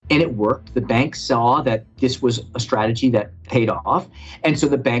And it worked. The bank saw that this was a strategy that paid off. And so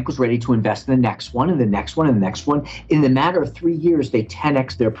the bank was ready to invest in the next one and the next one and the next one. In the matter of 3 years, they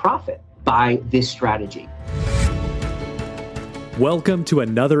 10x their profit by this strategy. Welcome to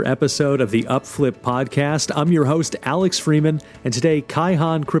another episode of the Upflip podcast. I'm your host, Alex Freeman, and today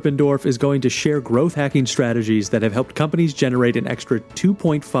Kai-Han Krippendorff is going to share growth hacking strategies that have helped companies generate an extra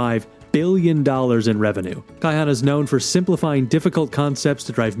 $2.5 billion in revenue. Kai-Han is known for simplifying difficult concepts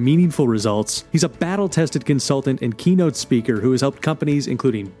to drive meaningful results. He's a battle-tested consultant and keynote speaker who has helped companies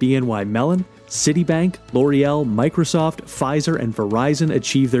including BNY Mellon, Citibank, L'Oreal, Microsoft, Pfizer, and Verizon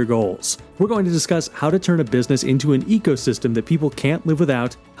achieve their goals. We're going to discuss how to turn a business into an ecosystem that people can't live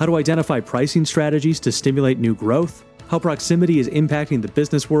without, how to identify pricing strategies to stimulate new growth, how proximity is impacting the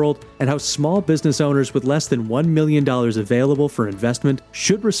business world, and how small business owners with less than $1 million available for investment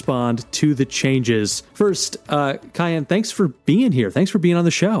should respond to the changes. First, Kai-Han, thanks for being here. Thanks for being on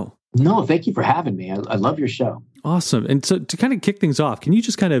the show. No, thank you for having me. I love your show. Awesome. And so to kind of kick things off, can you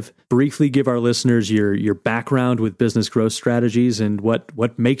just kind of briefly give our listeners your background with business growth strategies and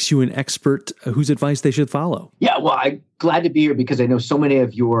what makes you an expert whose advice they should follow? Yeah, well, I'm glad to be here because I know so many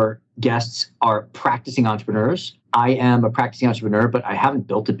of your guests are practicing entrepreneurs. I am a practicing entrepreneur, but I haven't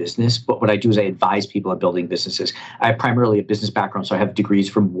built a business. But what I do is I advise people on building businesses. I have primarily a business background, so I have degrees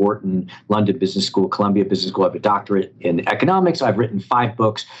from Wharton, London Business School, Columbia Business School. I have a doctorate in economics. I've written 5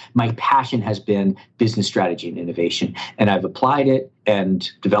 books. My passion has been business strategy and innovation, and I've applied it and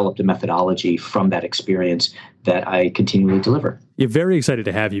developed a methodology from that experience that I continually deliver. You're very excited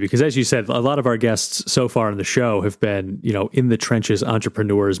to have you because, as you said, a lot of our guests so far on the show have been, in the trenches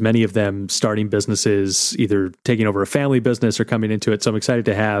entrepreneurs, many of them starting businesses, either taking over a family business or coming into it. So I'm excited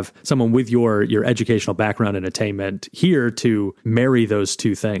to have someone with your educational background and attainment here to marry those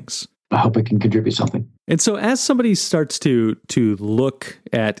two things. I hope it can contribute something. And so as somebody starts to look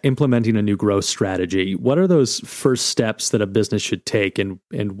at implementing a new growth strategy, what are those first steps that a business should take and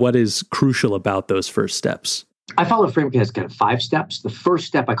what is crucial about those first steps? I follow a framework that has kind of 5 steps. The first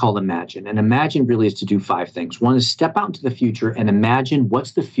step I call imagine. And imagine really is to do 5 things. One is step out into the future and imagine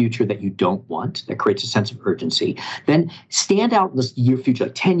what's the future that you don't want. That creates a sense of urgency. Then stand out in this year future,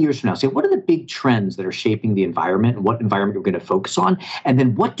 like 10 years from now. Say, what are the big trends that are shaping the environment and what environment we're going to focus on? And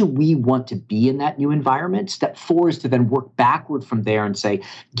then what do we want to be in that new environment? Step 4 is to then work backward from there and say,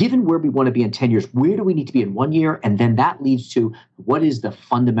 given where we want to be in 10 years, where do we need to be in 1 year? And then that leads to what is the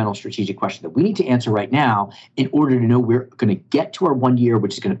fundamental strategic question that we need to answer right now in order to know we're going to get to our 1 year,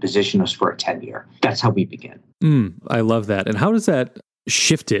 which is going to position us for a 10-year. That's how we begin. I love that. And how does that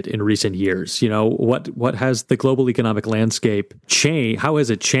shifted in recent years? What has the global economic landscape changed? How has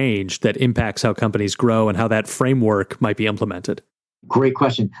it changed that impacts how companies grow and how that framework might be implemented? Great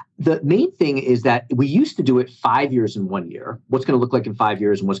question. The main thing is that we used to do it 5 years in 1 year. What's going to look like in 5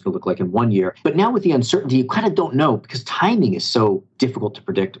 years and what's going to look like in 1 year. But now with the uncertainty, you kind of don't know because timing is so difficult to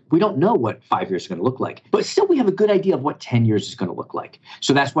predict. We don't know what 5 years is going to look like. But still, we have a good idea of what 10 years is going to look like.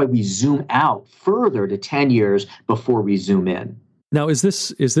 So that's why we zoom out further to 10 years before we zoom in. Now, is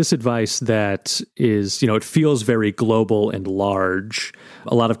this advice that is, it feels very global and large.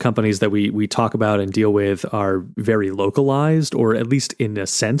 A lot of companies that we talk about and deal with are very localized, or at least in a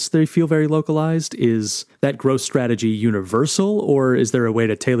sense, they feel very localized. Is that growth strategy universal, or is there a way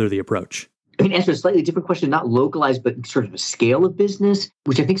to tailor the approach? I mean, answer a slightly different question, not localized, but sort of a scale of business,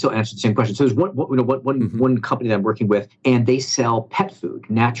 which I think so answers the same question. So there's one company that I'm working with, and they sell pet food,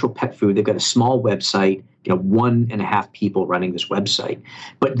 natural pet food. They've got a small website, 1.5 people running this website.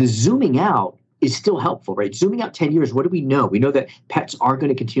 But the zooming out is still helpful, right? Zooming out 10 years, what do we know? We know that pets are going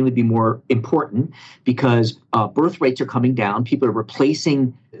to continually be more important because birth rates are coming down. People are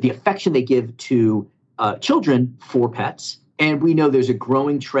replacing the affection they give to children for pets. And we know there's a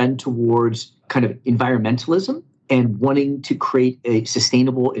growing trend towards kind of environmentalism and wanting to create a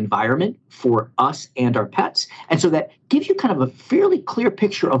sustainable environment for us and our pets. And so that gives you kind of a fairly clear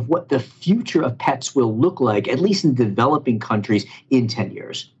picture of what the future of pets will look like, at least in developing countries, in 10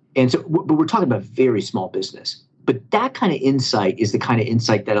 years. And so but we're talking about very small business. But that kind of insight is the kind of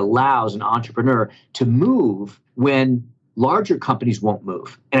insight that allows an entrepreneur to move when larger companies won't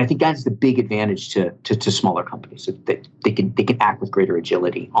move. And I think that's the big advantage to smaller companies, that they can act with greater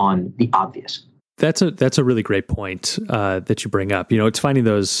agility on the obvious. That's a really great point that you bring up. It's finding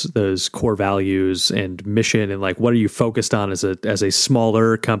those core values and mission, and like what are you focused on as a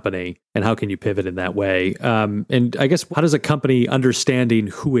smaller company, and how can you pivot in that way? And I guess how does a company understanding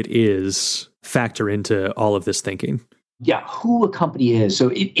who it is factor into all of this thinking? Yeah, who a company is.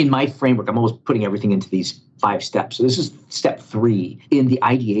 So in my framework, I'm always putting everything into these 5 steps. So this is step 3 in the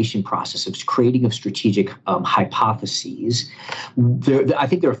ideation process of creating of strategic hypotheses. I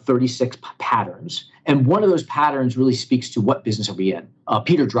think there are 36 patterns. And one of those patterns really speaks to what business are we in.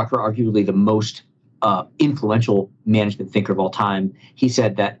 Peter Drucker, arguably the most influential management thinker of all time, he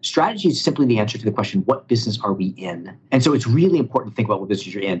said that strategy is simply the answer to the question, what business are we in? And so it's really important to think about what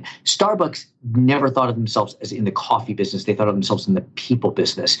business you're in. Starbucks never thought of themselves as in the coffee business. They thought of themselves in the people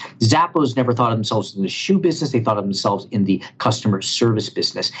business. Zappos never thought of themselves in the shoe business. They thought of themselves in the customer service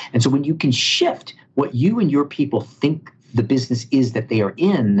business. And so when you can shift what you and your people think the business is that they are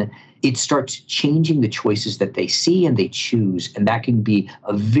in, it starts changing the choices that they see and they choose. And that can be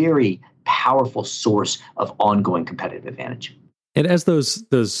a very powerful source of ongoing competitive advantage. And as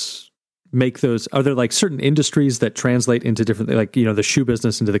those make those, are there like certain industries that translate into different, like, the shoe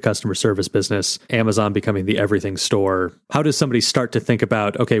business into the customer service business, Amazon becoming the everything store? How does somebody start to think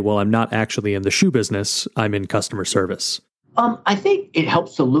about, okay, well, I'm not actually in the shoe business, I'm in customer service? I think it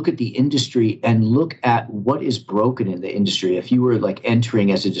helps to look at the industry and look at what is broken in the industry. If you were like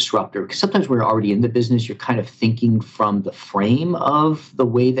entering as a disruptor, because sometimes when you're already in the business, you're kind of thinking from the frame of the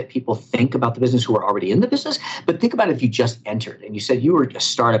way that people think about the business who are already in the business. But think about if you just entered and you said you were a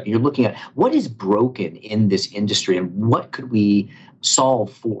startup and you're looking at what is broken in this industry and what could we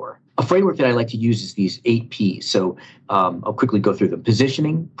solve for. A framework that I like to use is these 8 Ps. So I'll quickly go through them.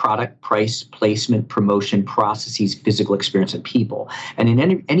 Positioning, product, price, placement, promotion, processes, physical experience, and people. And in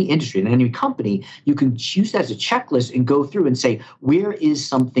any industry, in any company, you can choose that as a checklist and go through and say, where is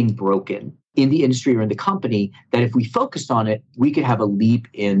something broken in the industry or in the company that if we focused on it, we could have a leap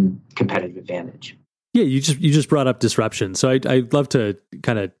in competitive advantage. Yeah, you just brought up disruption. So I'd love to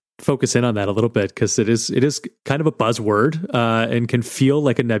kind of focus in on that a little bit because it is kind of a buzzword and can feel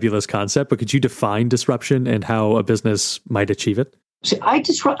like a nebulous concept. But could you define disruption and how a business might achieve it? See, I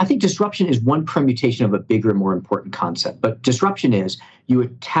think disruption is one permutation of a bigger, more important concept. But disruption is you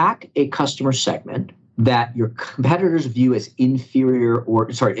attack a customer segment that your competitors view as inferior,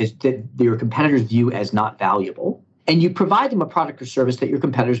 that your competitors view as not valuable, and you provide them a product or service that your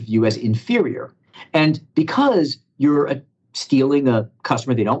competitors view as inferior. And because you're stealing a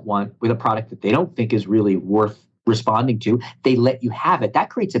customer they don't want with a product that they don't think is really worth responding to, they let you have it. That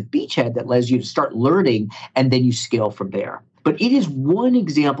creates a beachhead that allows you to start learning, and then you scale from there. But it is one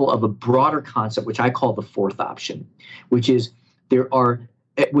example of a broader concept, which I call the 4th option, which is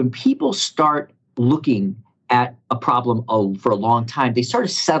when people start looking at a problem for a long time, they start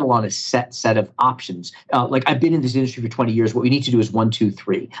to settle on a set of options. Like I've been in this industry for 20 years. What we need to do is 1, 2,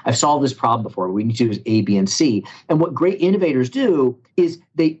 3. I've solved this problem before. What we need to do is A, B, and C. And what great innovators do is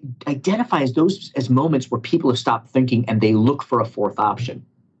they identify those as moments where people have stopped thinking and they look for a 4th option.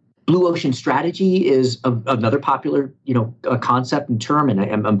 Blue ocean strategy is another popular, concept and term,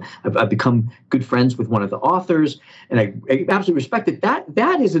 and I've become good friends with one of the authors, and I absolutely respect it.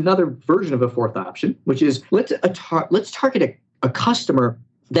 That is another version of a 4th option, which is let's target a customer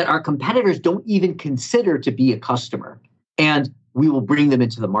that our competitors don't even consider to be a customer, and we will bring them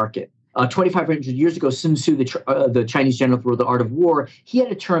into the market. 2,500 years ago, Sun Tzu, the Chinese general who wrote The Art of War, he had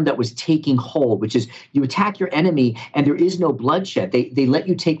a term that was taking hold, which is you attack your enemy and there is no bloodshed. They let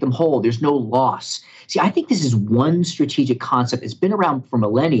you take them whole. There's no loss. See, I think this is one strategic concept. It's been around for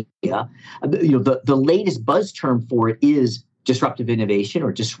millennia. The latest buzz term for it is disruptive innovation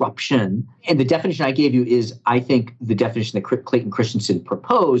or disruption. And the definition I gave you is, I think, the definition that Clayton Christensen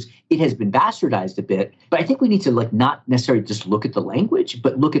proposed. It has been bastardized a bit, but I think we need to not necessarily just look at the language,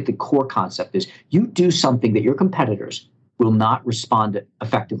 but look at the core concept is you do something that your competitors will not respond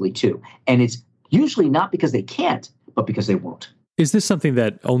effectively to. And it's usually not because they can't, but because they won't. Is this something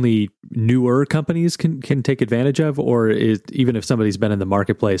that only newer companies can take advantage of? Or even if somebody's been in the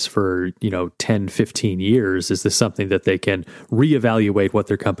marketplace for, 10, 15 years, is this something that they can reevaluate what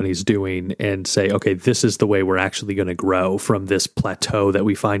their company's doing and say, okay, this is the way we're actually going to grow from this plateau that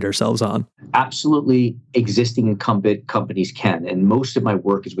we find ourselves on? Absolutely. Existing incumbent companies can. And most of my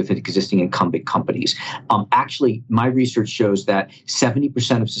work is with existing incumbent companies. Actually, my research shows that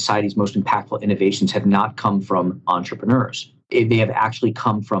 70% of society's most impactful innovations have not come from entrepreneurs. They have actually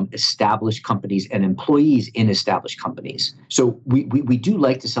come from established companies and employees in established companies. So we do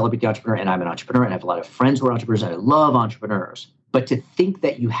like to celebrate the entrepreneur, and I'm an entrepreneur, and I have a lot of friends who are entrepreneurs, and I love entrepreneurs. But to think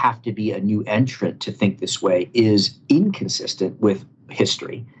that you have to be a new entrant to think this way is inconsistent with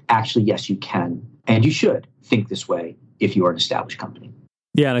history. Actually, yes, you can, and you should think this way if you are an established company.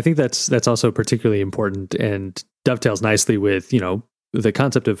 Yeah, and I think that's also particularly important and dovetails nicely with, the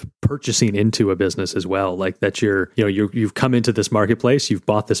concept of purchasing into a business as well, like that you've come into this marketplace, you've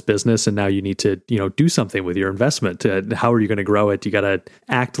bought this business, and now you need to, do something with your investment. How are you going to grow it? You got to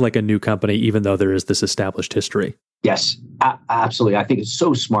act like a new company, even though there is this established history. Yes, absolutely. I think it's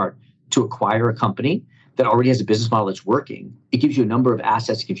so smart to acquire a company that already has a business model that's working. It gives you a number of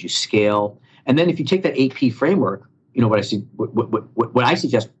assets, it gives you scale. And then if you take that 8P framework, what I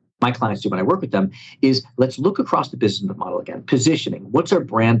suggest my clients do when I work with them is let's look across the business model again. Positioning. What's our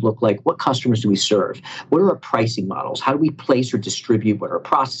brand look like? What customers do we serve? What are our pricing models? How do we place or distribute? What are our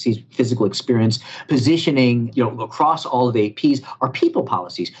processes, physical experience? Positioning, across all of the APs, our people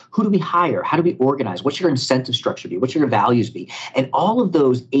policies. Who do we hire? How do we organize? What should our incentive structure be? What should our values be? And all of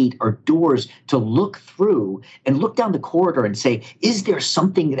those 8 are doors to look through and look down the corridor and say, is there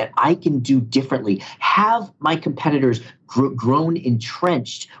something that I can do differently? Have my competitors grown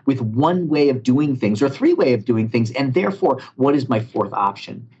entrenched with one way of doing things or 3 way of doing things, and therefore, what is my 4th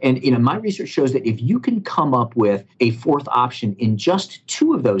option? And my research shows that if you can come up with a 4th option in just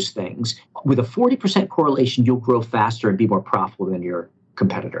 2 of those things, with a 40% correlation, you'll grow faster and be more profitable than your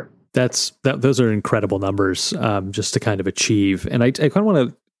competitor. Those are incredible numbers just to kind of achieve. And I kind of want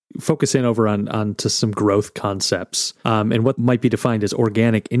to focus in over on to some growth concepts and what might be defined as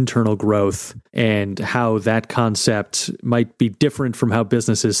organic internal growth and how that concept might be different from how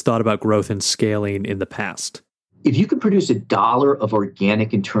businesses thought about growth and scaling in the past. If you can produce $1 of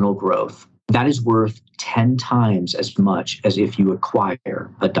organic internal growth, that is worth 10 times as much as if you acquire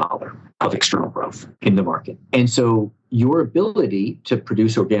 $1 of external growth in the market. And so your ability to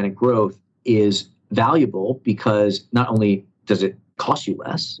produce organic growth is valuable because not only does it cost you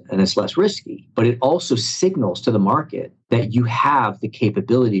less and it's less risky, but it also signals to the market that you have the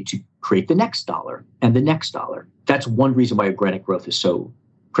capability to create the next $1 and the next $1. That's one reason why organic growth is so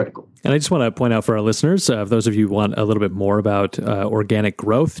critical. And I just want to point out for our listeners, those of you who want a little bit more about organic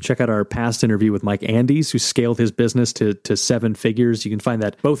growth, check out our past interview with Mike Andes, who scaled his business to 7 figures. You can find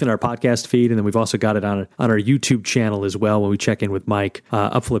that both in our podcast feed, and then we've also got it on our YouTube channel as well when we check in with Mike,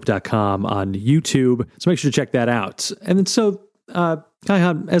 upflip.com on YouTube. So make sure to check that out. And then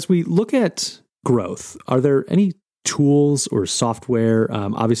Kai-Han, as we look at growth, are there any tools or software?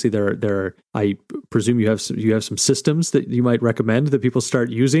 Obviously, there are. I presume you have some systems that you might recommend that people start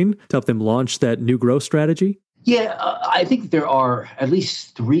using to help them launch that new growth strategy. Yeah, I think there are at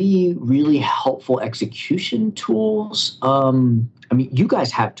least 3 really helpful execution tools. You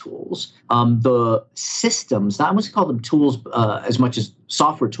guys have tools. The systems, I wouldn't call them tools as much as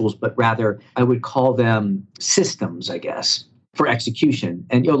software tools, but rather I would call them systems, I guess, for execution.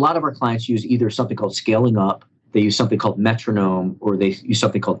 And a lot of our clients use either something called Scaling Up, they use something called Metronome, or they use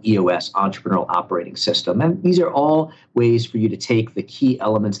something called EOS, Entrepreneurial Operating System. And these are all ways for you to take the key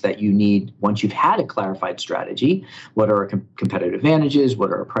elements that you need once you've had a clarified strategy. What are our competitive advantages? What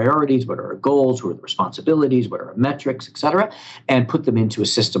are our priorities? What are our goals? What are the responsibilities? What are our metrics, et cetera? And put them into a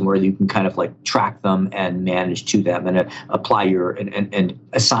system where you can kind of like track them and manage to them and apply and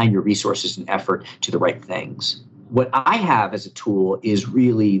assign your resources and effort to the right things. What I have as a tool is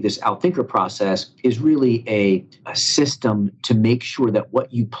really this Outthinker process is really a system to make sure that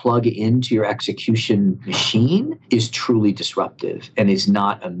what you plug into your execution machine is truly disruptive and is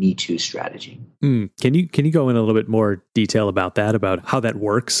not a Me Too strategy. Can you go in a little bit more detail about that, about how that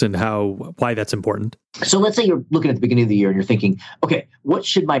works and why that's important? So let's say you're looking at the beginning of the year and you're thinking, okay, what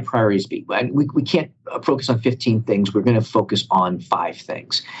should my priorities be? We can't focus on 15 things. We're going to focus on 5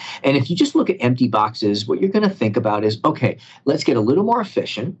 things. And if you just look at empty boxes, what you're going to think about is, okay, let's get a little more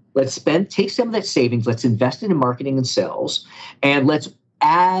efficient. Let's take some of that savings. Let's invest it in marketing and sales. And let's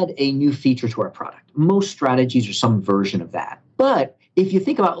add a new feature to our product. Most strategies are some version of that. But if you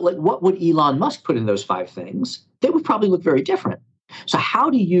think about what would Elon Musk put in those 5 things, they would probably look very different. So how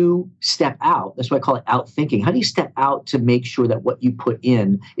do you step out? That's why I call it outthinking. How do you step out to make sure that what you put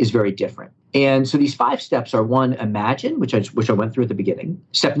in is very different? And so these 5 steps are: 1, imagine, which I went through at the beginning.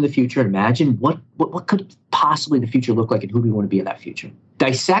 Step in the future and imagine what could possibly the future look like and who do we want to be in that future.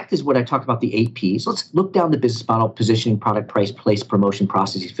 Dissect is what I talked about, the 8 Ps. Let's look down the business model: positioning, product, price, place, promotion,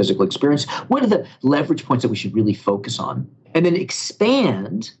 processes, physical experience. What are the leverage points that we should really focus on? And then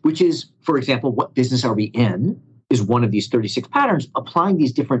expand, which is, for example, what business are we in? Is one of these 36 patterns, applying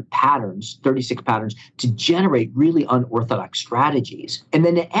these different patterns, 36 patterns, to generate really unorthodox strategies. And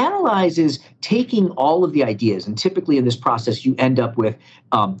then it analyzes taking all of the ideas. And typically in this process, you end up with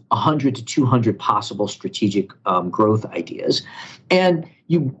 100 to 200 possible strategic growth ideas. And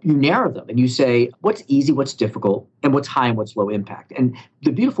you narrow them and you say, what's easy, what's difficult, and what's high and what's low impact. And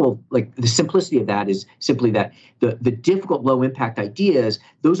the beautiful, the simplicity of that is simply that the difficult, low impact ideas,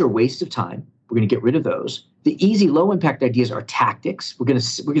 those are wastes of time. We're going to get rid of those. The easy, low impact ideas are tactics. We're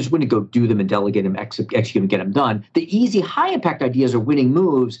just going to go do them and delegate them, execute them, get them done. The easy, high impact ideas are winning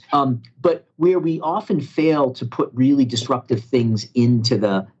moves, but where we often fail to put really disruptive things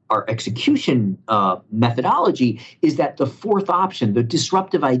into our execution methodology is that the fourth option, the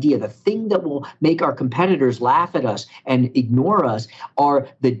disruptive idea, the thing that will make our competitors laugh at us and ignore us, are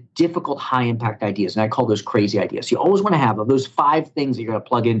the difficult high impact ideas. And I call those crazy ideas. You always want to have, of those 5 things that you're going to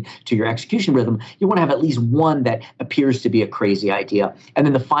plug in to your execution rhythm, you want to have at least one that appears to be a crazy idea. And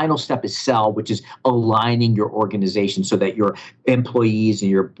then the final step is sell, which is aligning your organization so that your employees and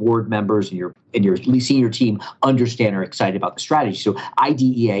your board members and your senior team understand or are excited about the strategy. So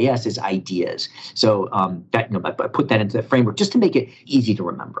IDEAS is ideas. So I put that into the framework just to make it easy to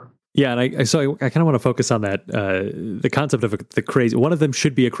remember. Yeah, and I kind of want to focus on that, the concept of the crazy. One of them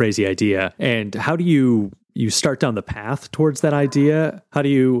should be a crazy idea. And how do you start down the path towards that idea? How do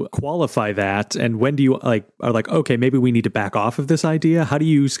you qualify that? And when do you are like, okay, maybe we need to back off of this idea? How do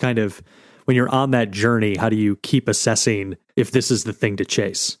you kind of, when you're on that journey, how do you keep assessing if this is the thing to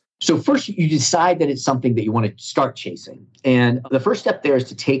chase? So first, you decide that it's something that you want to start chasing. And the first step there is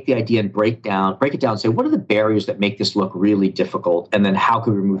to take the idea and break it down and say, what are the barriers that make this look really difficult? And then how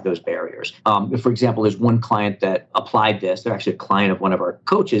can we remove those barriers? For example, there's one client that applied this. They're actually a client of one of our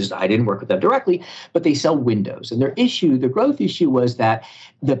coaches. I didn't work with them directly, but they sell windows. And the growth issue was that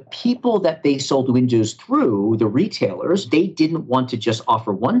the people that they sold windows through, the retailers, they didn't want to just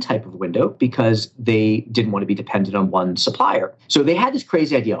offer one type of window because they didn't want to be dependent on one supplier. So they had this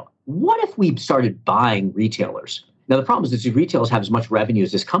crazy idea. What if we started buying retailers? Now, the problem is that these retailers have as much revenue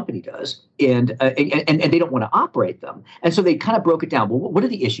as this company does, and they don't want to operate them. And so they kind of broke it down. Well, what are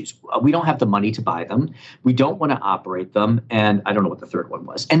the issues? We don't have the money to buy them. We don't want to operate them. And I don't know what the third one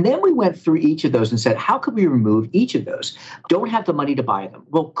was. And then we went through each of those and said, how could we remove each of those? Don't have the money to buy them.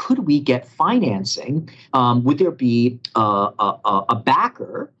 Well, could we get financing? Would there be a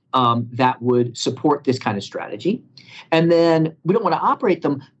backer that would support this kind of strategy? And then we don't want to operate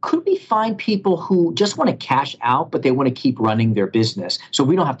them. Could we find people who just want to cash out, but they want to keep running their business so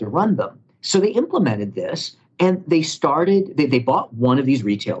we don't have to run them? So they implemented this and they bought one of these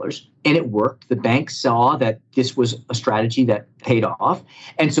retailers and it worked. The bank saw that this was a strategy that paid off.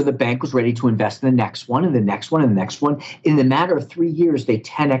 And so the bank was ready to invest in the next one and the next one and the next one. In the matter of 3 years, they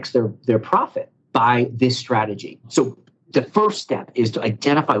 10x their profit by this strategy. So the first step is to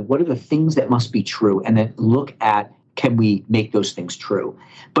identify what are the things that must be true and then look at, can we make those things true?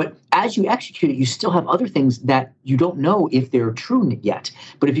 But as you execute it, you still have other things that you don't know if they're true yet.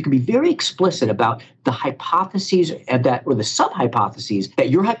 But if you can be very explicit about the hypotheses or the sub-hypotheses that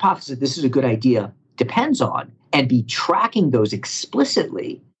your hypothesis that this is a good idea depends on, and be tracking those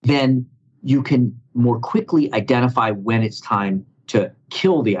explicitly, then you can more quickly identify when it's time to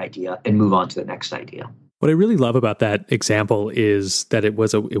kill the idea and move on to the next idea. What I really love about that example is that it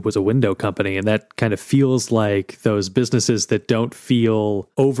was a window company, and that kind of feels like those businesses that don't feel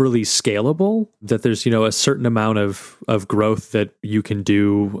overly scalable, that there's, a certain amount of growth that you can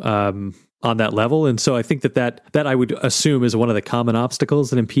do on that level. And so I think that I would assume is one of the common obstacles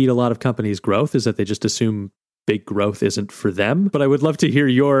that impede a lot of companies' growth, is that they just assume big growth isn't for them. But I would love to hear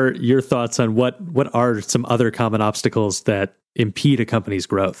your thoughts on what are some other common obstacles that impede a company's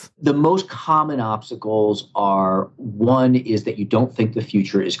growth. The most common obstacles are, one is that you don't think the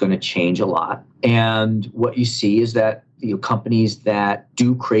future is going to change a lot. And what you see is that companies that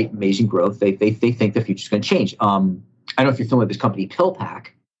do create amazing growth, they think the future is going to change. I don't know if you're familiar with this company, PillPack,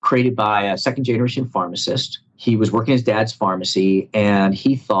 created by a second-generation pharmacist. He was working at his dad's pharmacy, and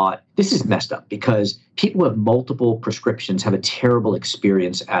he thought, this is messed up because people who have multiple prescriptions have a terrible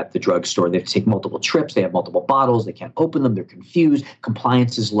experience at the drugstore. They have to take multiple trips. They have multiple bottles. They can't open them. They're confused.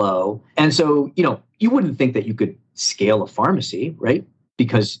 Compliance is low. And so, you wouldn't think that you could scale a pharmacy, right?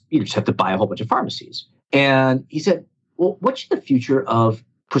 Because you just have to buy a whole bunch of pharmacies. And he said, well, what should the future of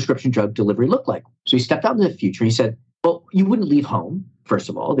prescription drug delivery look like? So he stepped out into the future. And he said, well, you wouldn't leave home. First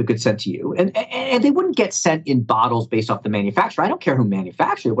of all, they get sent to you. And they wouldn't get sent in bottles based off the manufacturer. I don't care who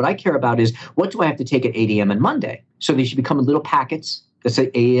manufactured it. What I care about is, what do I have to take at 8 a.m. on Monday? So they should become in little packets that say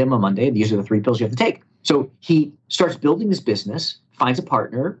 8 a.m. on Monday. These are the 3 pills you have to take. So he starts building this business, finds a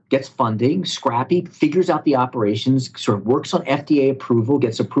partner, gets funding, scrappy, figures out the operations, sort of works on FDA approval,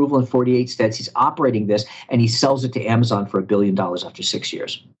 gets approval in 48 states. He's operating this, and he sells it to Amazon for $1 billion after 6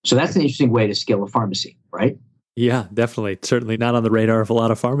 years. So that's an interesting way to scale a pharmacy, right? Yeah, definitely. Certainly not on the radar of a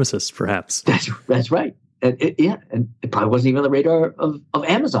lot of pharmacists, perhaps. That's right. And it probably wasn't even on the radar of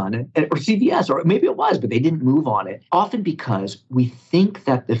Amazon or CVS, or maybe it was, but they didn't move on it. Often because we think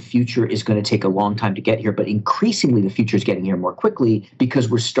that the future is going to take a long time to get here, but increasingly the future is getting here more quickly because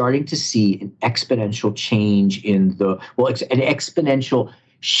we're starting to see an exponential change in an exponential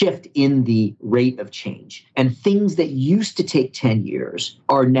shift in the rate of change. And things that used to take 10 years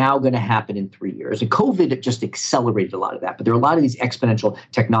are now going to happen in 3 years. And COVID just accelerated a lot of that. But there are a lot of these exponential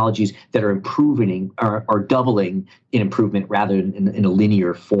technologies that are improving, are doubling in improvement rather than in a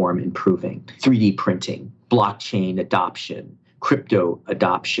linear form improving. 3D printing, blockchain adoption, crypto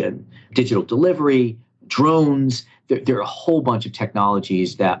adoption, digital delivery, drones. There are a whole bunch of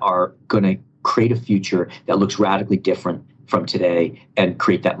technologies that are going to create a future that looks radically different from today and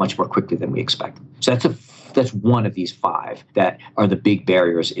create that much more quickly than we expect. So that's one of these 5 that are the big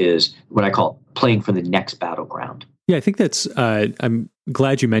barriers, is what I call playing for the next battleground. Yeah, I think that's, I'm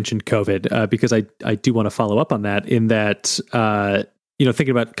glad you mentioned COVID because I do want to follow up on that in that, thinking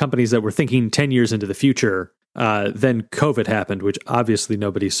about companies that were thinking 10 years into the future, then COVID happened, which obviously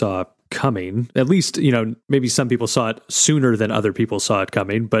nobody saw coming. At least, maybe some people saw it sooner than other people saw it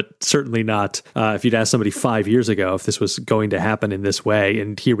coming, but certainly not if you'd asked somebody 5 years ago if this was going to happen in this way.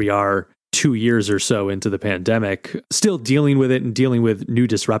 And here we are 2 years or so into the pandemic, still dealing with it and dealing with new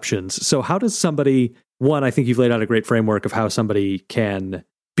disruptions. So how does somebody, one, I think you've laid out a great framework of how somebody can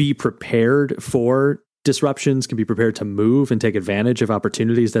be prepared for disruptions, can be prepared to move and take advantage of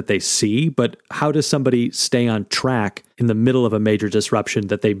opportunities that they see, but how does somebody stay on track in the middle of a major disruption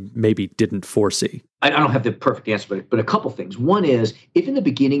that they maybe didn't foresee? I don't have the perfect answer, but a couple things. One is, if in the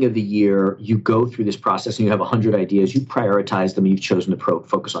beginning of the year you go through this process and you have 100 ideas, you prioritize them, and you've chosen to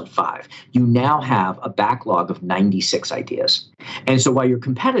focus on 5. You now have a backlog of 96 ideas. And so while your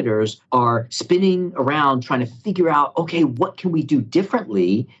competitors are spinning around trying to figure out, okay, what can we do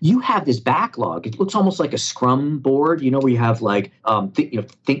differently? You have this backlog. It looks almost like a Scrum board, where you have like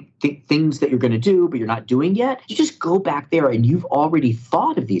things that you're going to do, but you're not doing yet. You just go back there and you've already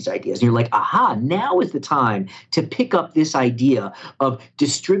thought of these ideas. And you're like, aha, now is the time to pick up this idea of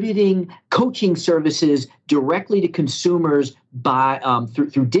distributing coaching services directly to consumers by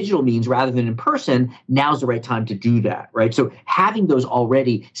through digital means rather than in person. Now's the right time to do that, right? So having those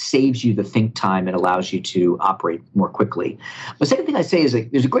already saves you the think time and allows you to operate more quickly. The second thing I say is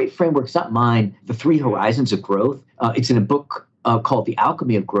there's a great framework. It's not mine. The 3 Horizons of Growth. It's in a book called The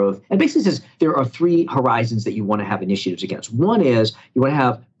Alchemy of Growth. And basically says there are 3 horizons that you want to have initiatives against. One is you want to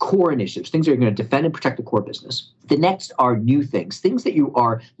have core initiatives, things that are going to defend and protect the core business. The next are new things that you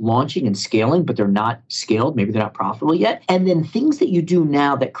are launching and scaling, but they're not scaled. Maybe they're not profitable yet. And then things that you do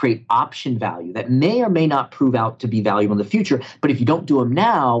now that create option value that may or may not prove out to be valuable in the future. But if you don't do them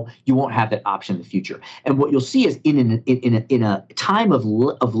now, you won't have that option in the future. And what you'll see is in a time of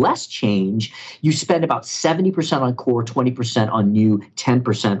less change, you spend about 70% on core, 20% on new,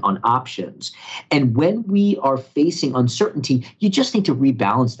 10% on options. And when we are facing uncertainty, you just need to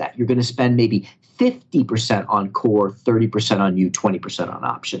rebalance that. You're going to spend maybe 50% on core, 30% on new, 20% on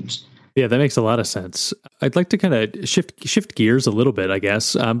options. Yeah, that makes a lot of sense. I'd like to kind of shift gears a little bit, I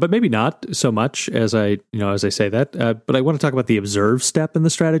guess, but maybe not so much as I say that. But I want to talk about the observe step in the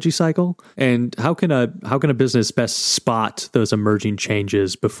strategy cycle, and how can a business best spot those emerging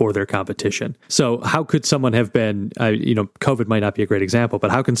changes before their competition? So, how could someone have been? COVID might not be a great example,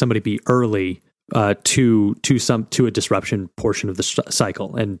 but how can somebody be early to a disruption portion of the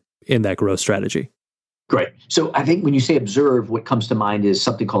cycle and in that growth strategy? Great. So I think when you say observe, what comes to mind is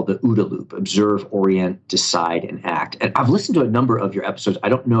something called the OODA loop: observe, orient, decide, and act. And I've listened to a number of your episodes. I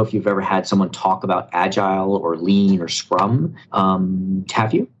don't know if you've ever had someone talk about agile or lean or scrum.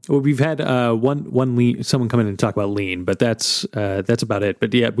 Have you? Well, we've had one lean, someone come in and talk about lean, but that's about it.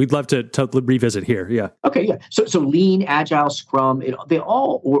 But yeah, we'd love to revisit here. Yeah. Okay. Yeah. So lean, agile, scrum, they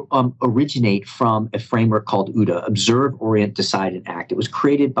all originate from a framework called OODA: observe, orient, decide, and act. It was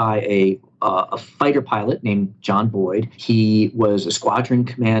created by a fighter pilot named John Boyd. He was a squadron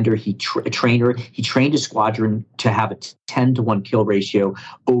commander. A trainer. He trained a squadron to have a 10-to-1 kill ratio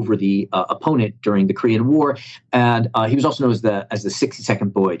over the opponent during the Korean War. And he was also known as the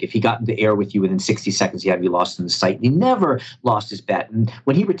 60-second Boyd. If he got into the air with you within 60 seconds, he had to be lost in the sight. And he never lost his bet. And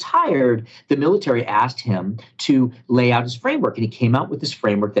when he retired, the military asked him to lay out his framework. And he came out with this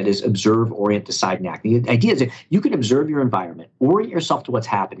framework that is observe, orient, decide, and act. The idea is that you can observe your environment, orient yourself to what's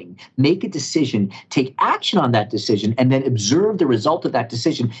happening, make a decision, take action on that decision, and then observe the result of that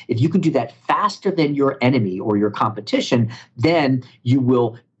decision. If you can do that faster than your enemy or your competition, then you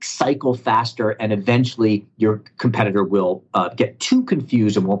will cycle faster, and eventually your competitor will get too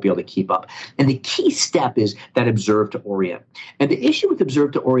confused and won't be able to keep up. And the key step is that observe to orient. And the issue with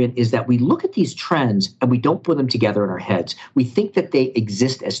observe to orient is that we look at these trends and we don't put them together in our heads. We think that they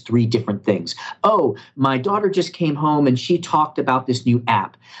exist as three different things. Oh, my daughter just came home and she talked about this new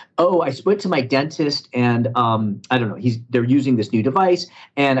app. Oh, I went to my dentist and I don't know, they're using this new device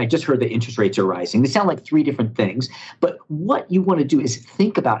and I just heard that interest rates are rising. They sound like three different things. But what you want to do is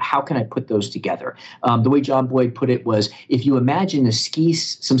think about how can I put those together. The way John Boyd put it was, if you imagine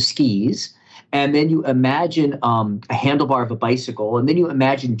some skis, and then you imagine a handlebar of a bicycle, and then you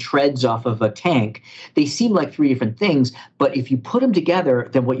imagine treads off of a tank, they seem like three different things. But if you put them together,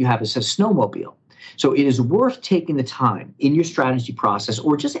 then what you have is a snowmobile. So it is worth taking the time in your strategy process,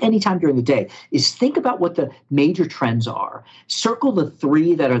 or just any time during the day, is think about what the major trends are, circle the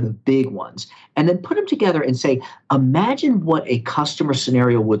three that are the big ones, and then put them together and say, imagine what a customer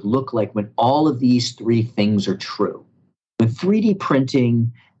scenario would look like when all of these three things are true. When 3D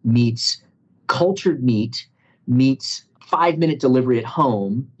printing meets cultured meat meets 5-minute delivery at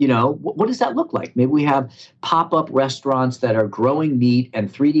home, what does that look like? Maybe we have pop-up restaurants that are growing meat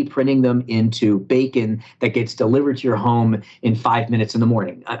and 3D printing them into bacon that gets delivered to your home in 5 minutes in the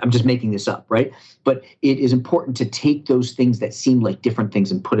morning. I'm just making this up, right? But it is important to take those things that seem like different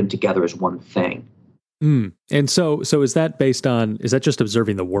things and put them together as one thing. And so is that is that just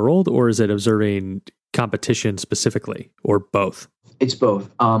observing the world, or is it observing competition specifically, or both? It's both.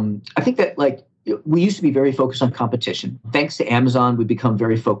 I think that we used to be very focused on competition. Thanks to Amazon, we've become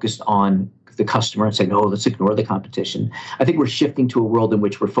very focused on the customer and say, no, let's ignore the competition. I think we're shifting to a world in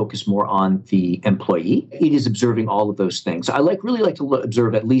which we're focused more on the employee. It is observing all of those things. I really like to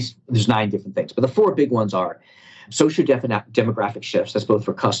observe at least, there's 9 different things, but the 4 big ones are socio-demographic shifts. That's both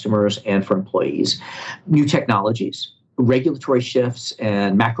for customers and for employees. New technologies, regulatory shifts,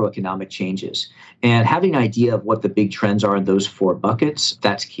 and macroeconomic changes. And having an idea of what the big trends are in those 4 buckets,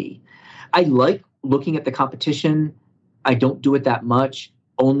 that's key. I like looking at the competition. I don't do it that much,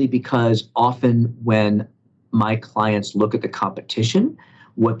 only because often when my clients look at the competition,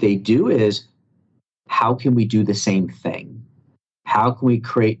 what they do is, how can we do the same thing? How can we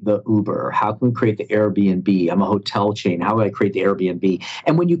create the Uber? How can we create the Airbnb? I'm a hotel chain. How do I create the Airbnb?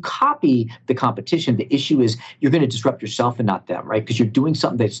 And when you copy the competition, the issue is you're going to disrupt yourself and not them, right? Because you're doing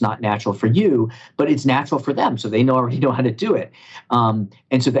something that's not natural for you, but it's natural for them. So they already know how to do it. And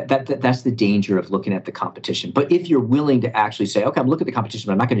so that's the danger of looking at the competition. But if you're willing to actually say, okay, I'm looking at the competition,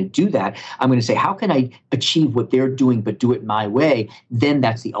 but I'm not going to do that. I'm going to say, how can I achieve what they're doing, but do it my way? Then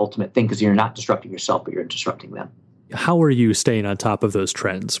that's the ultimate thing, because you're not disrupting yourself, but you're disrupting them. How are you staying on top of those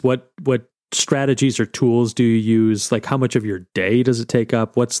trends? What strategies or tools do you use? Like, how much of your day does it take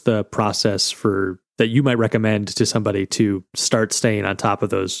up? What's the process that you might recommend to somebody to start staying on top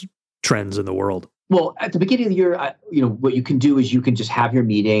of those trends in the world? Well, at the beginning of the year, what you can do is you can just have your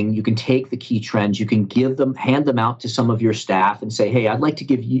meeting. You can take the key trends. You can hand them out to some of your staff and say, hey, I'd like to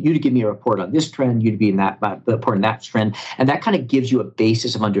give you to give me a report on this trend, you to be in that report on that trend. And that kind of gives you a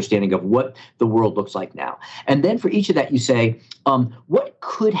basis of understanding of what the world looks like now. And then for each of that, you say, what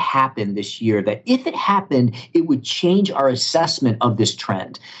could happen this year that if it happened, it would change our assessment of this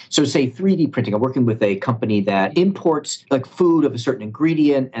trend? So say 3D printing. I'm working with a company that imports like food of a certain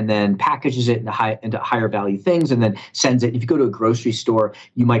ingredient and then packages it into higher value things and then sends it. If you go to a grocery store,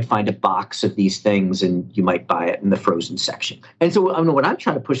 you might find a box of these things and you might buy it in the frozen section. And so what I'm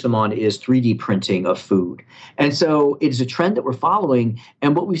trying to push them on is 3D printing of food. And so it is a trend that we're following.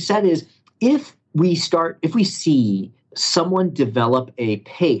 And what we've said is, if we see someone develop a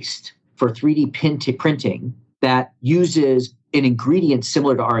paste for 3D printing that uses an ingredient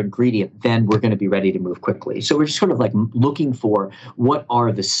similar to our ingredient, then we're going to be ready to move quickly. So we're just sort of like looking for what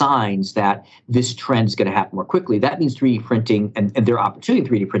are the signs that this trend is going to happen more quickly. That means 3D printing and their opportunity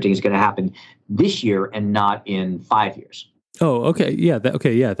in 3D printing is going to happen this year and not in 5 years. Oh, okay. Yeah.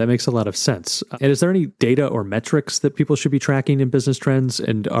 That makes a lot of sense. And is there any data or metrics that people should be tracking in business trends?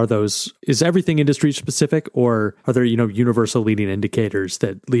 And is everything industry specific, or are there, universal leading indicators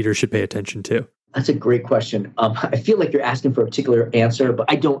that leaders should pay attention to? That's a great question. I feel like you're asking for a particular answer, but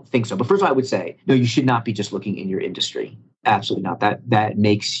I don't think so. But first of all, I would say, no, you should not be just looking in your industry. Absolutely not.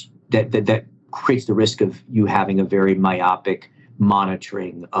 That creates the risk of you having a very myopic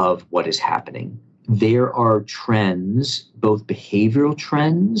monitoring of what is happening. There are trends, both behavioral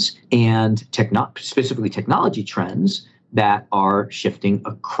trends and specifically technology trends, that are shifting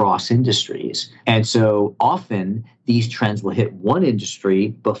across industries. And so often these trends will hit one industry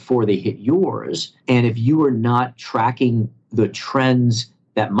before they hit yours. And if you are not tracking the trends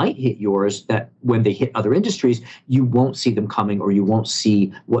that might hit yours, that when they hit other industries, you won't see them coming, or you won't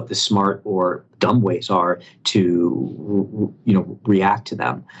see what the smart or dumb ways are to react to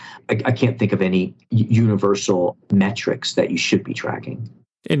them. I can't think of any universal metrics that you should be tracking.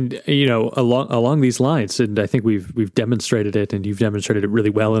 And, along these lines, and I think we've demonstrated it, and you've demonstrated it really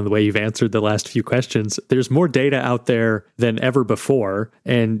well in the way you've answered the last few questions, there's more data out there than ever before.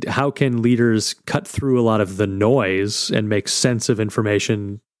 And how can leaders cut through a lot of the noise and make sense of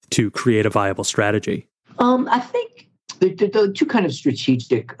information to create a viable strategy? I think the two kind of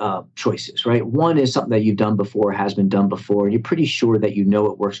strategic choices, right? One is something that you've done before, has been done before, and you're pretty sure that you know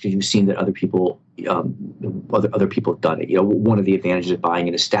it works because you've seen that other people other people have done it. One of the advantages of buying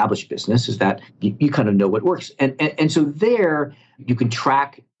an established business is that you kind of know what works, and so there you can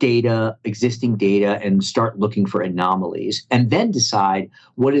track data, existing data, and start looking for anomalies, and then decide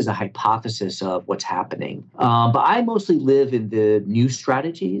what is a hypothesis of what's happening. But I mostly live in the new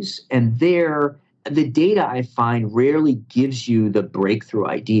strategies, and there, the data I find rarely gives you the breakthrough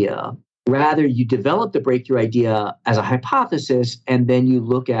idea. Rather, you develop the breakthrough idea as a hypothesis, and then you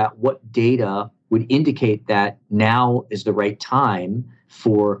look at what data would indicate that now is the right time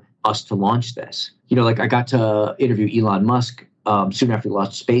for us to launch this. Like I got to interview Elon Musk soon after he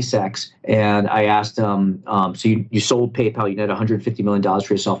launched SpaceX, and I asked him, so you sold PayPal, you net $150 million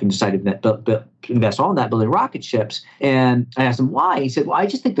for yourself, and decided to invest all in that, building rocket ships. And I asked him why. He said, well, I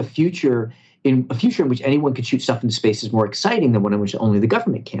just think a future in which anyone could shoot stuff into space is more exciting than one in which only the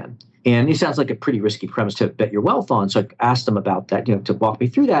government can. And it sounds like a pretty risky premise to bet your wealth on. So I asked him about that, to walk me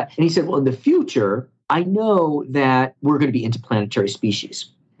through that. And he said, well, in the future, I know that we're going to be interplanetary species.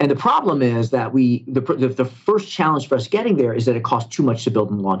 And the problem is that the first challenge for us getting there is that it costs too much to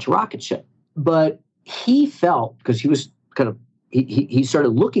build and launch a rocket ship. But he felt, because he was kind of, he started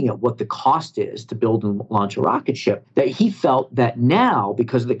looking at what the cost is to build and launch a rocket ship, that he felt that now,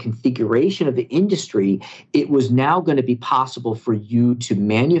 because of the configuration of the industry, it was now going to be possible for you to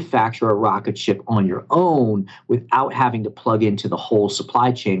manufacture a rocket ship on your own without having to plug into the whole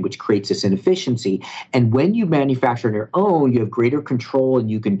supply chain, which creates this inefficiency. And when you manufacture on your own, you have greater control,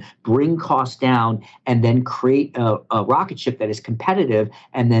 and you can bring costs down and then create a rocket ship that is competitive.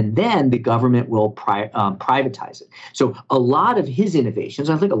 And then the government will privatize it. So a lot of his innovations,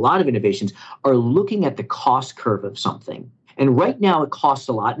 I think a lot of innovations, are looking at the cost curve of something. And right now it costs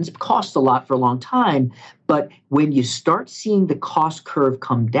a lot, and it's cost a lot for a long time. But when you start seeing the cost curve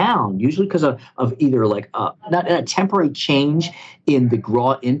come down, usually because of either not a temporary change in the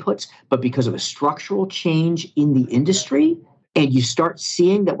raw inputs, but because of a structural change in the industry, and you start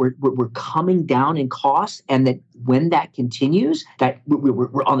seeing that we're coming down in costs, and that when that continues, that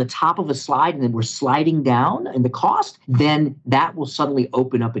we're on the top of a slide and then we're sliding down in the cost, then that will suddenly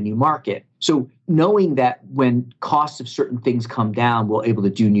open up a new market. So knowing that when costs of certain things come down, we're able to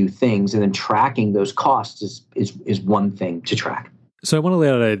do new things, and then tracking those costs is one thing to track. So I want to lay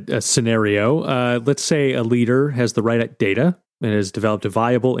out a scenario. Let's say a leader has the right data and has developed a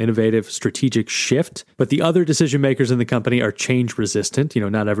viable, innovative, strategic shift, but the other decision makers in the company are change resistant.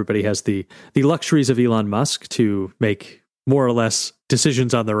 Not everybody has the luxuries of Elon Musk to make more or less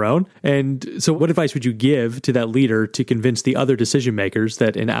decisions on their own. And so what advice would you give to that leader to convince the other decision makers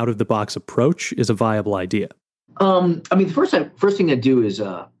that an out-of-the-box approach is a viable idea? The first thing to do is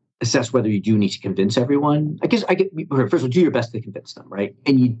assess whether you do need to convince everyone. First of all, do your best to convince them, right?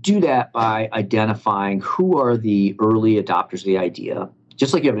 And you do that by identifying who are the early adopters of the idea.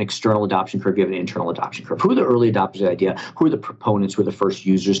 Just like you have an external adoption curve, you have an internal adoption curve. Who are the early adopters of the idea? Who are the proponents? Who are the first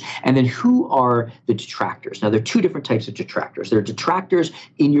users? And then who are the detractors? Now, there are two different types of detractors. There are detractors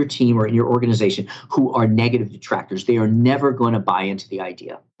in your team or in your organization who are negative detractors. They are never going to buy into the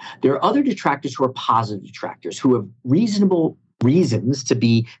idea. There are other detractors who are positive detractors, who have reasonable reasons to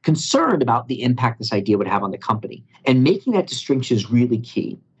be concerned about the impact this idea would have on the company. And making that distinction is really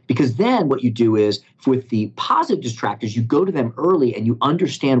key. Because then what you do is, with the positive detractors, you go to them early and you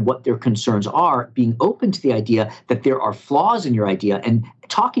understand what their concerns are, being open to the idea that there are flaws in your idea, and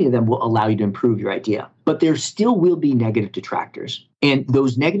talking to them will allow you to improve your idea. But there still will be negative detractors. And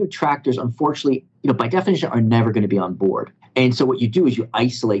those negative detractors, unfortunately, by definition, are never going to be on board. And so what you do is you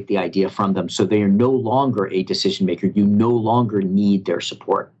isolate the idea from them, so they are no longer a decision maker. You no longer need their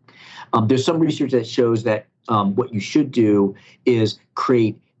support. There's some research that shows that what you should do is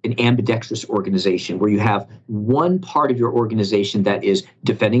create an ambidextrous organization where you have one part of your organization that is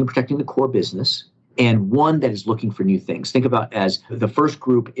defending and protecting the core business, and one that is looking for new things. Think about as the first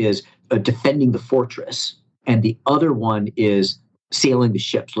group is defending the fortress, and the other one is sailing the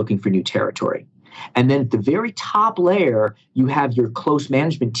ships, looking for new territory. And then at the very top layer, you have your close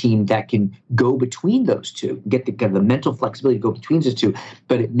management team that can go between those two, get the kind of the mental flexibility to go between those two.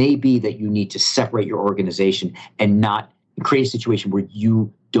 But it may be that you need to separate your organization and not create a situation where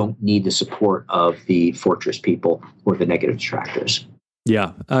you don't need the support of the fortress people or the negative detractors.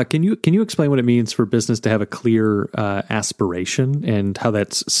 Yeah. Can you explain what it means for business to have a clear aspiration and how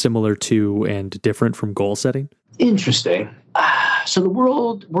that's similar to and different from goal setting? Interesting. So the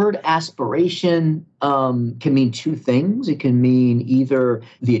word aspiration can mean two things. It can mean either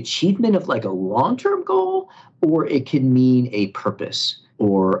the achievement of like a long-term goal, or it can mean a purpose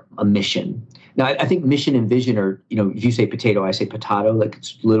or a mission. Now, I think mission and vision are, if you say potato, I say potato, like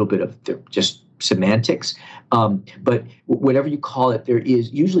it's a little bit of just semantics. But whatever you call it, there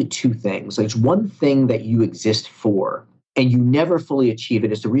is usually two things. Like it's one thing that you exist for, and you never fully achieve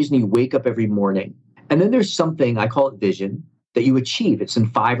it. It's the reason you wake up every morning. And then there's something, I call it vision, that you achieve. It's in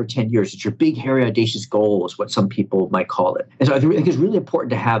 5 or 10 years. It's your big, hairy, audacious goal is what some people might call it. And so I think it's really important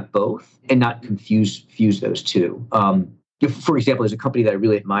to have both and not fuse those two. For example, there's a company that I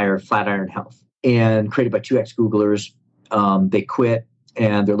really admire, Flatiron Health, and created by two ex-Googlers. They quit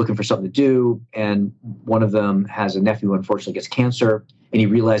and they're looking for something to do. And one of them has a nephew who unfortunately gets cancer. And he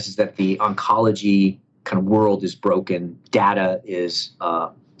realizes that the oncology kind of world is broken. Data is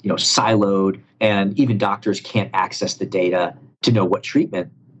siloed, and even doctors can't access the data to know what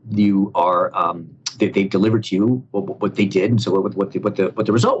treatment you are they've delivered to you, what they did, and so what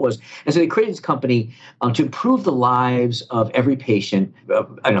the result was. And so they created this company to improve the lives of every patient.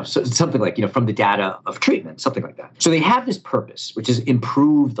 Something like from the data of treatment, something like that. So they have this purpose, which is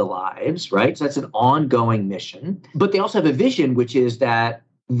improve the lives, right? So that's an ongoing mission. But they also have a vision, which is that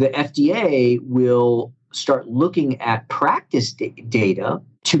the FDA will start looking at practice data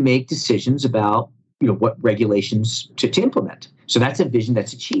to make decisions about what regulations to implement. So that's a vision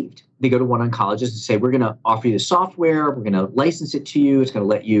that's achieved. They go to one oncologist and say, we're going to offer you the software, we're going to license it to you, it's going to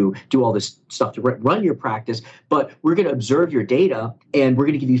let you do all this stuff to run your practice, but we're going to observe your data and we're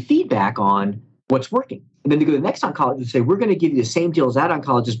going to give you feedback on what's working. And then they go to the next oncologist and say, we're going to give you the same deal as that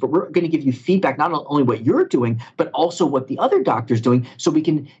oncologist, but we're going to give you feedback, not only what you're doing, but also what the other doctor's doing, so we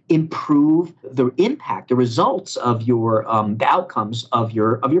can improve the impact, the results of your, the outcomes of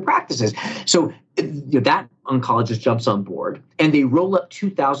your practices. So that oncologist jumps on board and they roll up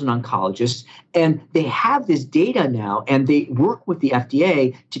 2,000 oncologists, and they have this data now, and they work with the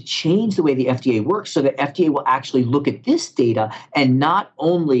FDA to change the way the FDA works so that FDA will actually look at this data and not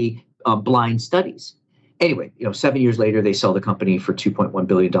only blind studies. Anyway, 7 years later, they sell the company for $2.1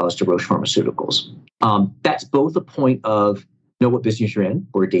 billion to Roche Pharmaceuticals. That's both a point of know what business you're in.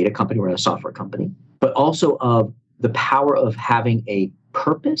 We're a data company, we're a software company, but also of the power of having a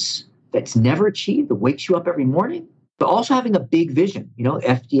purpose that's never achieved, that wakes you up every morning, but also having a big vision.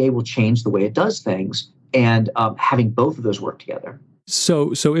 FDA will change the way it does things, and having both of those work together.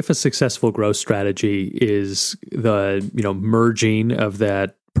 So if a successful growth strategy is the merging of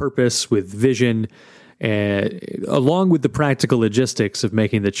that purpose with vision, along with the practical logistics of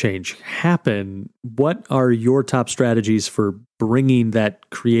making the change happen, what are your top strategies for bringing that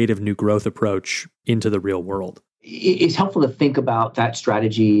creative new growth approach into the real world? It's helpful to think about that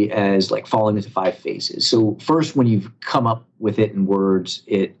strategy as like falling into 5 phases. So first, when you've come up with it in words,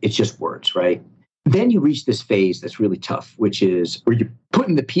 it's just words, right? Then you reach this phase that's really tough, which is where you're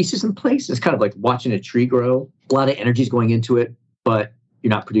putting the pieces in place. It's kind of like watching a tree grow. A lot of energy is going into it, but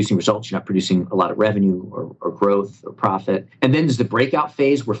you're not producing results. You're not producing a lot of revenue or growth or profit. And then there's the breakout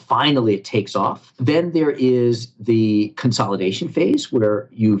phase where finally it takes off. Then there is the consolidation phase where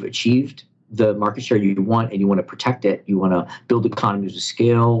you've achieved the market share you want and you want to protect it. You want to build economies of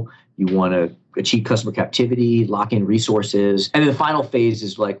scale. You want to achieve customer captivity, lock in resources. And then the final phase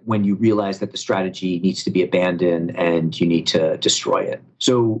is like when you realize that the strategy needs to be abandoned and you need to destroy it.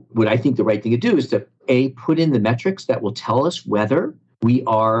 So what I think the right thing to do is to put in the metrics that will tell us whether we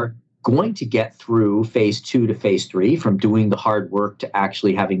are going to get through phase 2 to phase 3, from doing the hard work to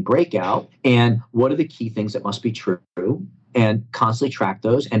actually having breakout, and what are the key things that must be true, and constantly track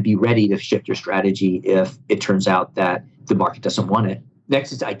those and be ready to shift your strategy if it turns out that the market doesn't want it.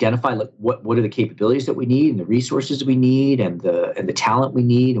 Next is to identify what are the capabilities that we need and the resources that we need and the talent we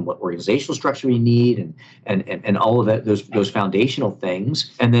need and what organizational structure we need and all of that, those foundational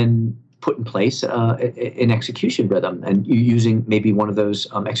things, and then put in place an execution rhythm, and using maybe one of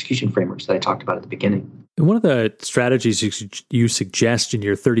those execution frameworks that I talked about at the beginning. And one of the strategies you suggest in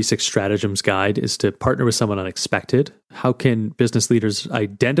your 36 Stratagems guide is to partner with someone unexpected. How can business leaders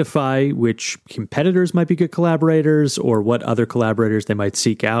identify which competitors might be good collaborators, or what other collaborators they might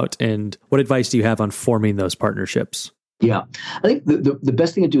seek out? And what advice do you have on forming those partnerships? Yeah. I think the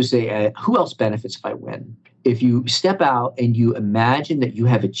best thing to do is say, who else benefits if I win? If you step out and you imagine that you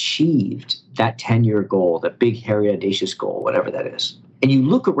have achieved that 10-year goal, that big, hairy, audacious goal, whatever that is, and you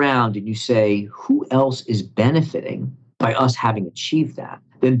look around and you say, who else is benefiting by us having achieved that?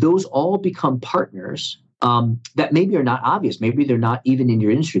 Then those all become partners that maybe are not obvious. Maybe they're not even in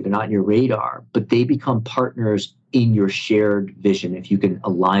your industry. They're not in your radar, but they become partners in your shared vision if you can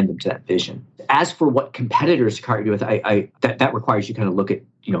align them to that vision. As for what competitors partner with, that requires you kind of look at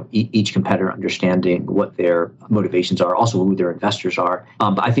each competitor, understanding what their motivations are, also who their investors are.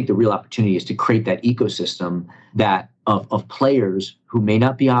 But I think the real opportunity is to create that ecosystem that of players who may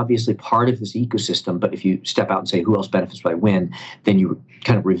not be obviously part of this ecosystem, but if you step out and say who else benefits by win, then you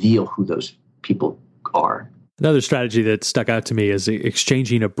kind of reveal who those people are. Another strategy that stuck out to me is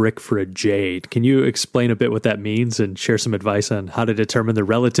exchanging a brick for a jade. Can you explain a bit what that means and share some advice on how to determine the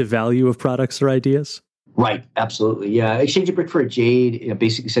relative value of products or ideas? Right. Absolutely. Yeah. Exchange a brick for a jade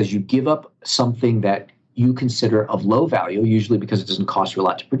basically says you give up something that you consider of low value, usually because it doesn't cost you a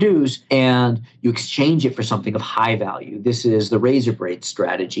lot to produce, and you exchange it for something of high value. This is the razor blade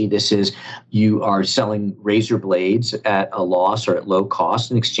strategy. This is you are selling razor blades at a loss or at low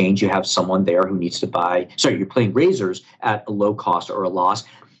cost. In exchange, you have someone there who needs to buy, you're playing razors at a low cost or a loss.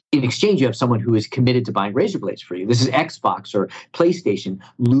 In exchange, you have someone who is committed to buying razor blades for you. This is Xbox or PlayStation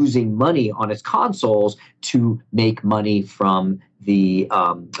losing money on its consoles to make money from the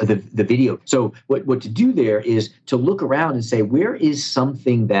video. So what to do there is to look around and say, where is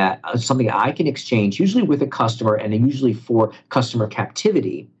something I can exchange, usually with a customer and usually for customer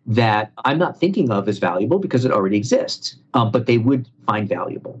captivity, that I'm not thinking of as valuable because it already exists, but they would find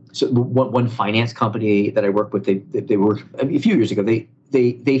valuable. So one finance company that I work with, they were a few years ago,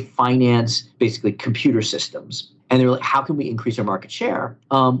 they finance basically computer systems. And they were like, how can we increase our market share?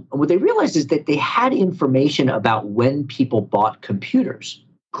 And what they realized is that they had information about when people bought computers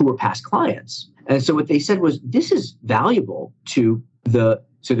who were past clients. And so what they said was, this is valuable to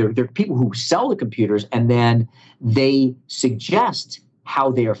so there are people who sell the computers, and then they suggest how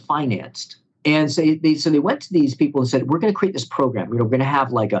they are financed. And so they went to these people and said, we're going to create this program. We're going to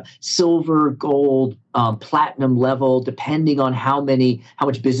have like a silver, gold, platinum level, depending on how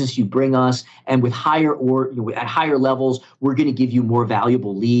much business you bring us. And with at higher levels, we're going to give you more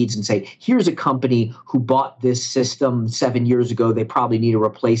valuable leads and say, here's a company who bought this system 7 years ago. They probably need a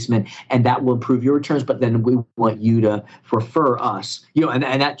replacement, and that will improve your returns. But then we want you to refer us, and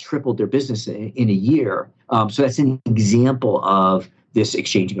that tripled their business in a year. So that's an example of this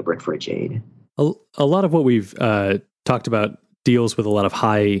exchanging a brick for a jade. A lot of what we've talked about deals with a lot of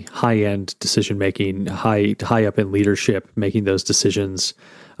high-end decision-making, high up in leadership, making those decisions.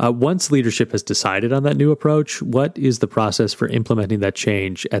 Once leadership has decided on that new approach, what is the process for implementing that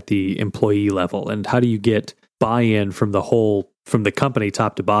change at the employee level? And how do you get buy-in from the company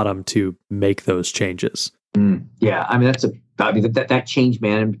top to bottom to make those changes? Yeah, I mean, that change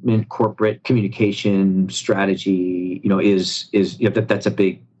management, corporate communication strategy,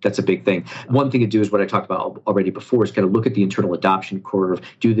 that's a big thing. One thing to do is what I talked about already before, is kind of look at the internal adoption curve,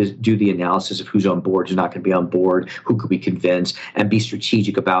 do the analysis of who's on board, who's not going to be on board, who could we convince, and be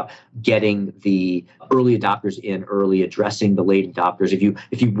strategic about getting the early adopters in early, addressing the late adopters.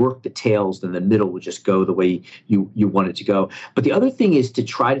 If you work the tails, then the middle will just go the way you want it to go. But the other thing is to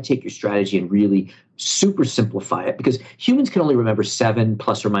try to take your strategy and really super simplify it, because humans can only remember 7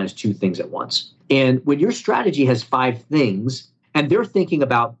 plus or minus 2 things at once. And when your strategy has 5 things, and they're thinking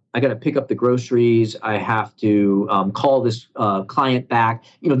about, I got to pick up the groceries, I have to call this client back.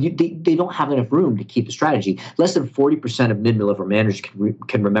 They don't have enough room to keep a strategy. Less than 40% of mid-level managers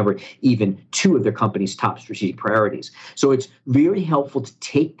can remember even 2 of their company's top strategic priorities. So it's very helpful to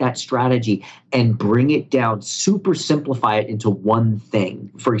take that strategy and bring it down, super simplify it into one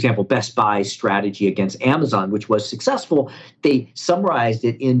thing. For example, Best Buy's strategy against Amazon, which was successful, they summarized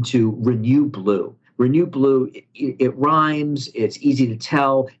it into Renew Blue. Renew Blue, it rhymes, it's easy to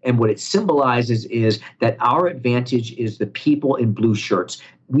tell, and what it symbolizes is that our advantage is the people in blue shirts.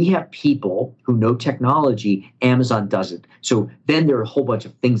 We have people who know technology, Amazon doesn't. So then there are a whole bunch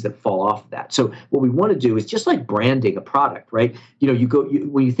of things that fall off of that. So what we want to do is just like branding a product, right? When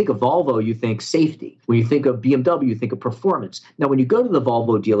you think of Volvo, you think safety. When you think of BMW, you think of performance. Now, when you go to the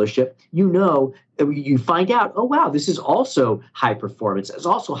Volvo dealership, you find out, oh, wow, this is also high performance. It's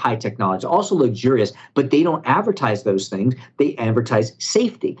also high technology, also luxurious, but they don't advertise those things. They advertise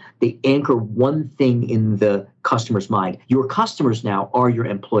safety. They anchor one thing in the customer's mind. Your customers now are your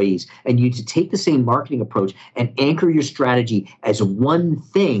employees, and you need to take the same marketing approach and anchor your strategy as one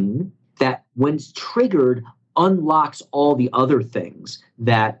thing that, when triggered, unlocks all the other things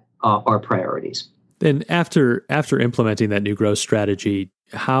that are priorities. Then after implementing that new growth strategy,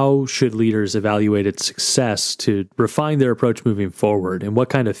 how should leaders evaluate its success to refine their approach moving forward? And what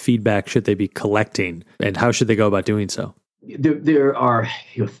kind of feedback should they be collecting? And how should they go about doing so? There are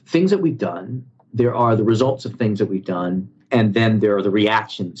things that we've done. There are the results of things that we've done. And then there are the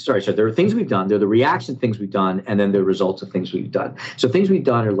reactions. So there are things we've done. There are the reaction things we've done, and then the results of things we've done. So things we've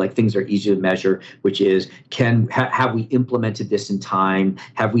done are like things that are easy to measure, which is have we implemented this in time?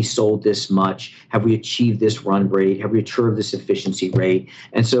 Have we sold this much? Have we achieved this run rate? Have we achieved this efficiency rate?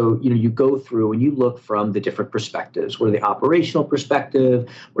 And so you go through and you look from the different perspectives. What are the operational perspective?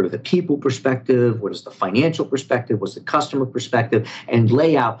 What are the people perspective? What is the financial perspective? What's the customer perspective? And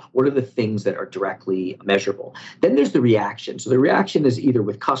lay out what are the things that are directly measurable. Then there's the reaction. So the reaction is either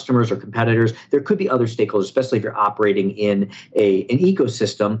with customers or competitors. There could be other stakeholders, especially if you're operating in an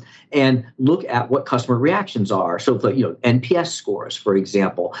ecosystem, and look at what customer reactions are. So NPS scores, for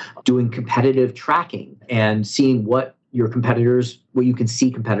example, doing competitive tracking and seeing what you can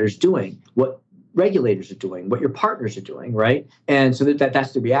see competitors doing, what regulators are doing, what your partners are doing, right? And so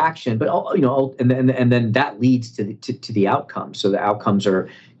that's the reaction. But and then that leads to the outcomes. So the outcomes are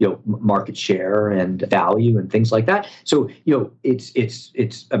market share and value and things like that. So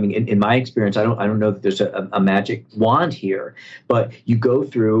it's I mean, in my experience, I don't know that there's a magic wand here, but you go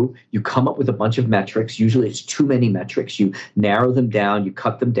through, you come up with a bunch of metrics. Usually it's too many metrics. You narrow them down, you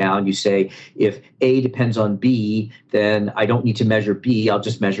cut them down. You say, if A depends on B, then I don't need to measure B. I'll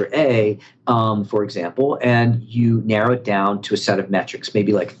just measure A, for example, and you narrow it down to a set of metrics,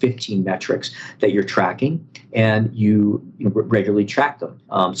 maybe like 15 metrics that you're tracking, and you regularly track them.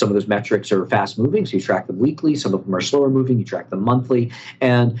 Some of those metrics are fast moving, so you track them weekly. Some of them are slower moving, you track them monthly.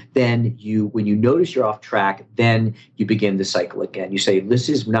 And then when you notice you're off track, then you begin the cycle again. You say, this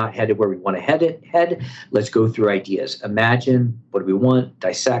is not headed where we want to head. Let's go through ideas. Imagine, what do we want?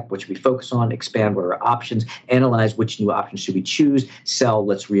 Dissect, what should we focus on? Expand, what are our options? Analyze, which new options should we choose? Sell,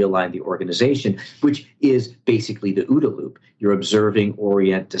 let's realign the organization, which is basically the OODA loop. You're observing,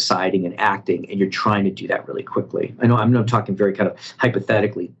 orient, deciding, and acting, and you're trying to do that really quickly. I know I'm talking very kind of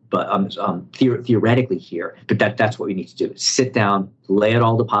hypothetically, but theoretically here, but that's what we need to do. Sit down, lay out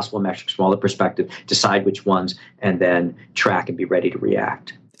all the possible metrics from all the perspective, decide which ones, and then track and be ready to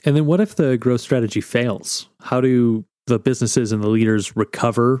react. And then what if the growth strategy fails? How do the businesses and the leaders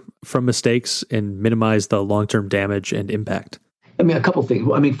recover from mistakes and minimize the long-term damage and impact? I mean, a couple of things.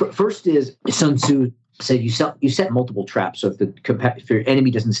 I mean, first is Sun Tzu said you set multiple traps. So if your enemy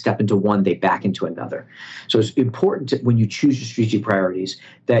doesn't step into one, they back into another. So it's important when you choose your strategic priorities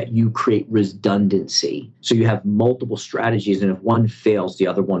that you create redundancy. So you have multiple strategies, and if one fails, the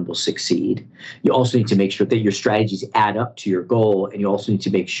other one will succeed. You also need to make sure that your strategies add up to your goal, and you also need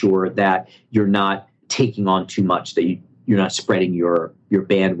to make sure that you're not taking on too much, that you're not spreading your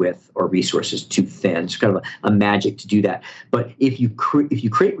bandwidth or resources too thin. It's kind of a magic to do that. But if you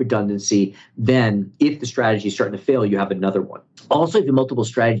create redundancy, then if the strategy is starting to fail, you have another one. Also, if you have multiple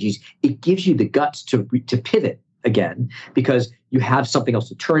strategies, it gives you the guts to pivot again, because you have something else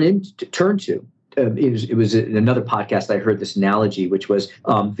to turn to. It was in another podcast I heard this analogy, which was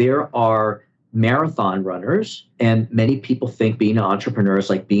there are marathon runners, and many people think being an entrepreneur is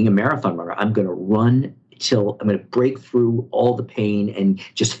like being a marathon runner. I'm going to run till I'm going to break through all the pain and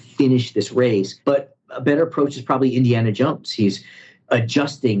just finish this race. But a better approach is probably Indiana Jones. He's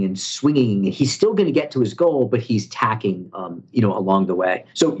adjusting and swinging. He's still going to get to his goal, but he's tacking, along the way.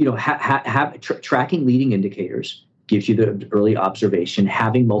 So, tracking leading indicators gives you the early observation.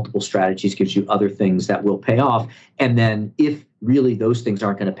 Having multiple strategies gives you other things that will pay off. And then if really those things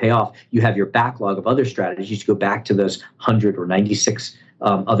aren't going to pay off, you have your backlog of other strategies to go back to those 100 or 96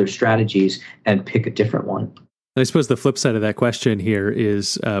 other strategies and pick a different one. I suppose the flip side of that question here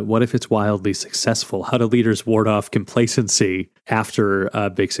is, what if it's wildly successful? How do leaders ward off complacency after a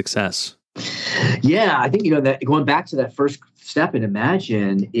big success? Yeah, I think, that going back to that first step in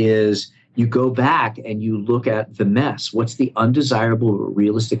Imagine is you go back and you look at the mess. What's the undesirable or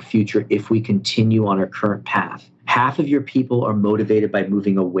realistic future if we continue on our current path? Half of your people are motivated by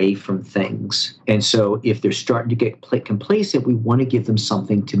moving away from things. And so if they're starting to get complacent, we want to give them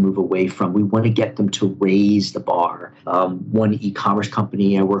something to move away from. We want to get them to raise the bar. One e-commerce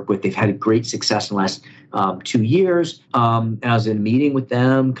company I work with, they've had a great success in the last 2 years. And I was in a meeting with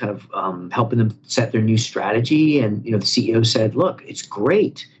them, kind of helping them set their new strategy. And the CEO said, "Look, it's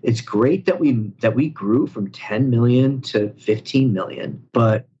great. It's great that we grew from 10 million to 15 million,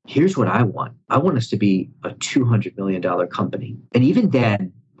 but here's what I want. I want us to be a $200 million company. And even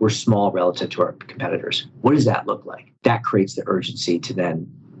then, we're small relative to our competitors. What does that look like?" That creates the urgency to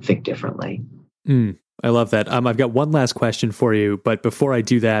then think differently. I love that. I've got one last question for you, but before I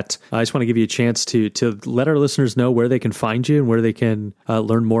do that, I just want to give you a chance to let our listeners know where they can find you and where they can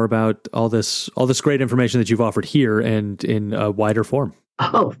learn more about all this great information that you've offered here and in a wider form.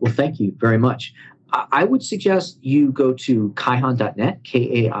 Oh, well, thank you very much. I would suggest you go to kaihan.net,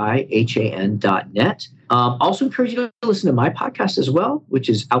 KAIHAN.net. Also encourage you to listen to my podcast as well, which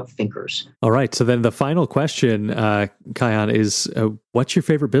is Outthinkers. All right. So then the final question, Kaihan, is what's your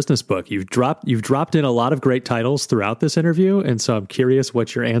favorite business book? You've dropped in a lot of great titles throughout this interview. And so I'm curious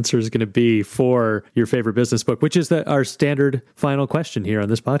what your answer is going to be for your favorite business book, which is our standard final question here on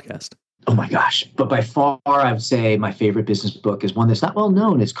this podcast. Oh my gosh. But by far, I would say my favorite business book is one that's not well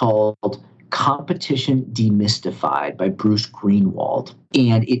known. It's called Competition Demystified by Bruce Greenwald.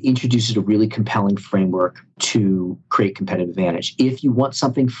 And it introduces a really compelling framework to create competitive advantage. If you want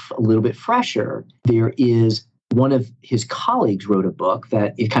something a little bit fresher, there is one of his colleagues wrote a book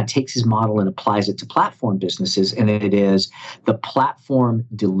that it kind of takes his model and applies it to platform businesses. And it is The Platform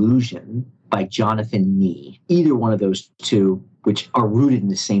Delusion by Jonathan Nee. Either one of those two, which are rooted in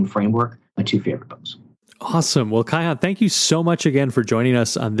the same framework, my two favorite books. Awesome. Well, Kaihan, thank you so much again for joining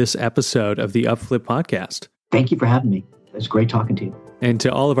us on this episode of the Upflip podcast. Thank you for having me. It was great talking to you. And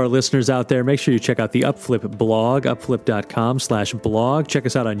to all of our listeners out there, make sure you check out the Upflip blog, upflip.com/blog. Check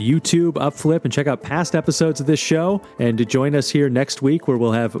us out on YouTube, Upflip, and check out past episodes of this show. And to join us here next week, where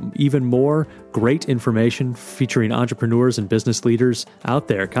we'll have even more great information featuring entrepreneurs and business leaders out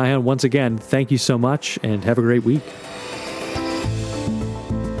there. Kaihan, once again, thank you so much and have a great week.